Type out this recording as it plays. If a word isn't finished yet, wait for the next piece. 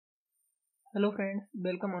Hello friends,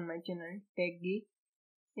 welcome on my channel teckgeek.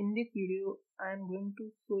 In this video, I am going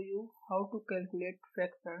to show you how to calculate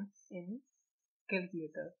fractions in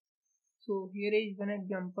calculator. So here is one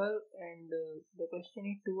example and the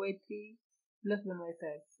question is 2 by 3 plus 1 by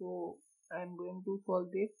 5. So I am going to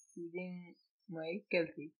solve this using my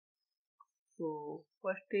calculator. So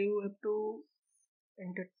first you have to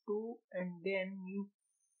enter 2 and then you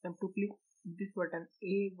have to click this button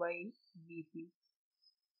A, Y, B, C.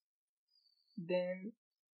 Then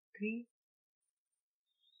 3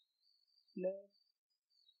 plus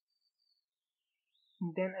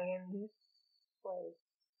then again this 5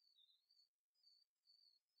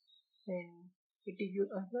 and it is your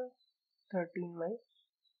answer 13 by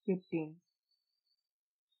 15.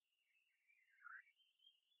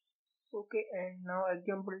 Okay, and now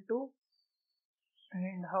example 2,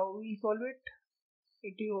 and how we solve it?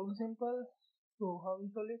 It is also simple. So how we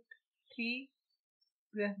solve it? 3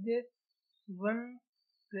 press this, 1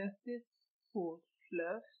 press this, 4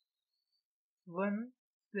 plus 1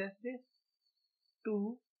 press this,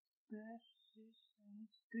 2 press this and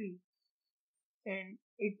 3, and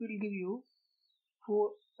it will give you 4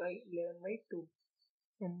 by 11 by 2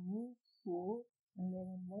 and 4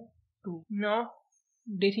 11 by 2. Now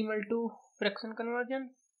decimal to fraction conversion,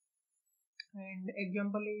 and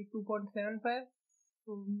example is 2.75.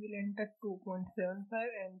 So we will enter 2.75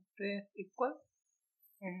 and press equal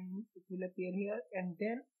and it will appear here, and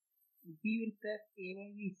then we will press A by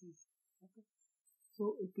B C. Okay,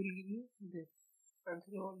 so it will give you this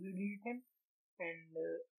answer already written, and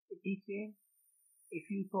it is same. If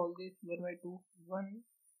you solve this 1 by 2, 1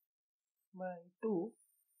 by 2,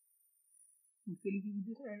 it will give you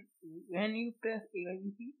this, and when you press A by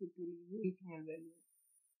B C, it will give you decimal value.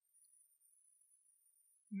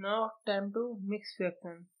 Now time to mix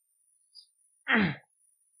fraction.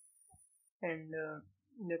 And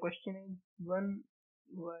the question is 1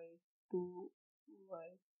 by 2 by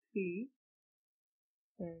 3,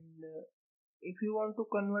 and if you want to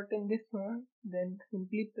convert in this one, then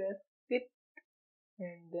simply press shift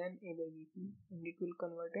and then A by B C, and it will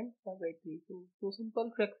convert in 5 by 3. So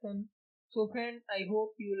simple fraction. So friend, I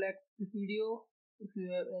hope you liked this video. If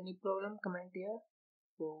you have any problem, comment here.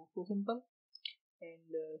 So simple, and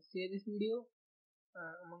share this video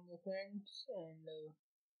among your friends, and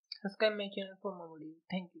subscribe my channel for more videos.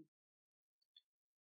 Thank you.